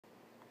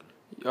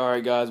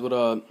Alright guys, what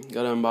up?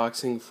 Got an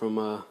unboxing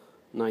from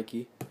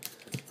Nike.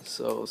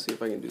 So let's see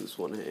if I can do this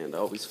one hand. I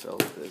always fail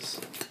at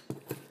this.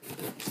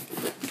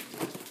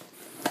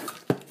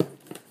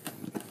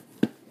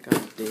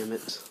 God damn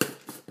it.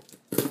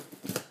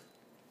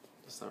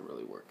 It's not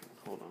really working.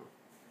 Hold on.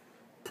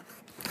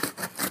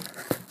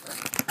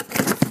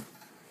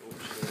 Oh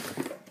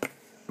shit.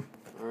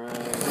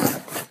 Alright.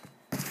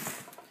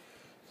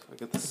 So I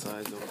got the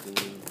sides open.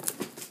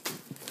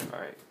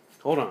 Alright.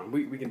 Hold on.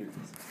 We can do this.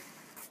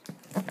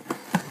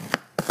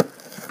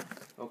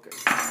 Okay.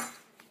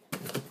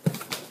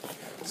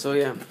 So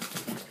yeah,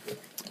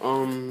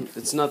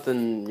 it's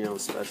nothing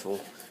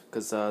special,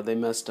 cause they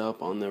messed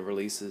up on the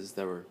releases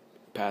that were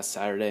past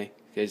Saturday.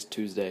 Today's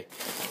Tuesday,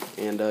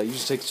 and usually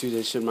takes Tuesday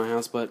to ship to my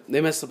house, but they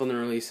messed up on the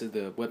releases.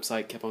 The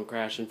website kept on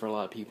crashing for a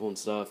lot of people and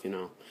stuff.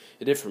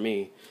 It did for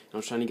me. I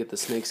was trying to get the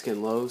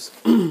snakeskin lows,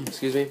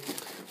 excuse me,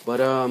 but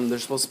they're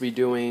supposed to be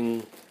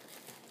doing.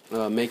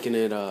 Making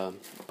it,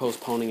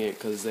 postponing it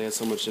because they had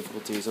so much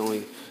difficulties.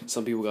 Only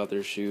some people got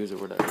their shoes or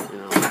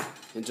whatever,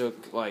 It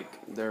took,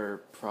 like,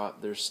 their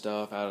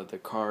stuff out of the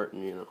cart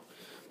and, a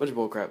bunch of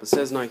bullcrap. It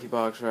says Nike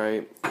box,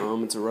 right?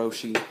 It's a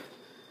Roshe.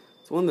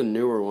 It's one of the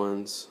newer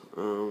ones.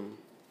 Here,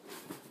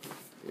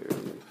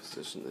 let me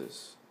position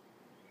this.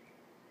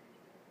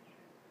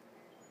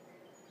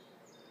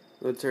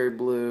 Military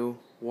blue,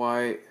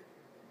 white,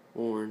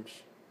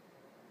 orange.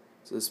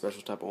 It's a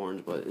special type of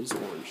orange, but it's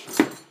orange.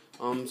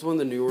 It's one of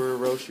the newer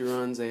Roshe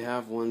runs. They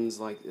have ones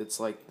it's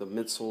like the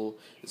midsole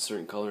is a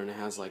certain color and it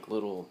has like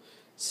little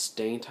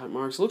stain type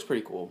marks. It looks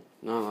pretty cool.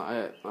 No,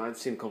 I've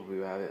seen a couple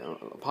people have it.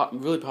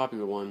 Really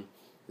popular one.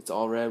 It's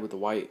all red with the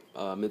white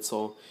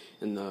midsole,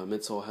 and the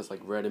midsole has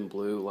like red and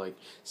blue like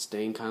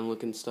stain kind of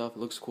looking stuff. It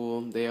looks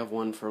cool. They have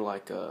one for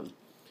like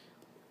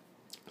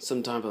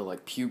some type of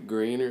like puke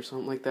green or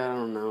something like that. I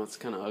don't know. It's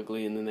kind of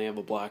ugly. And then they have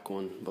a black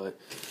one, but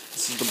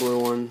this is the blue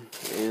one,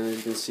 and as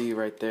you can see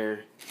right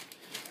there,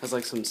 has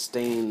like some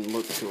stained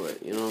look to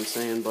it, you know what I'm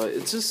saying? But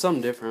it's just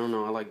something different. I don't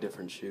know. I like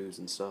different shoes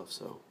and stuff,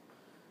 so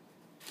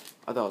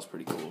I thought it was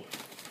pretty cool.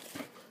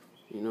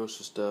 It's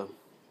just a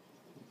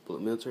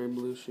military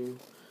blue shoe.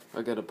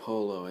 I got a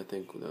polo. I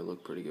think that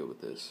look pretty good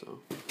with this. So,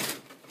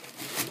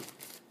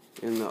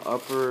 and the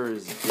upper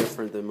is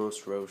different than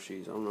most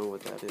Roshes. I don't know what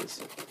that is.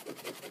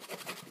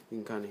 You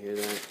can kind of hear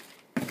that.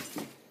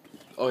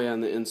 Oh yeah,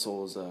 and the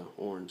insole is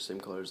orange, same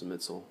color as the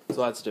midsole.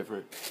 So that's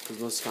different because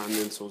most of the time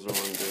the insoles are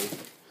on green.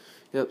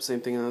 Yep,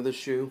 same thing on the other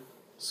shoe.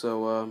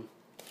 So,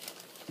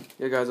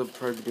 yeah, guys, I'll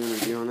probably be doing a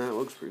review on that. It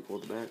looks pretty cool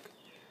at the back.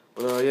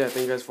 But, yeah,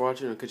 thank you guys for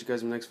watching. I'll catch you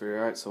guys in the next video.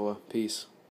 Alright, so, peace.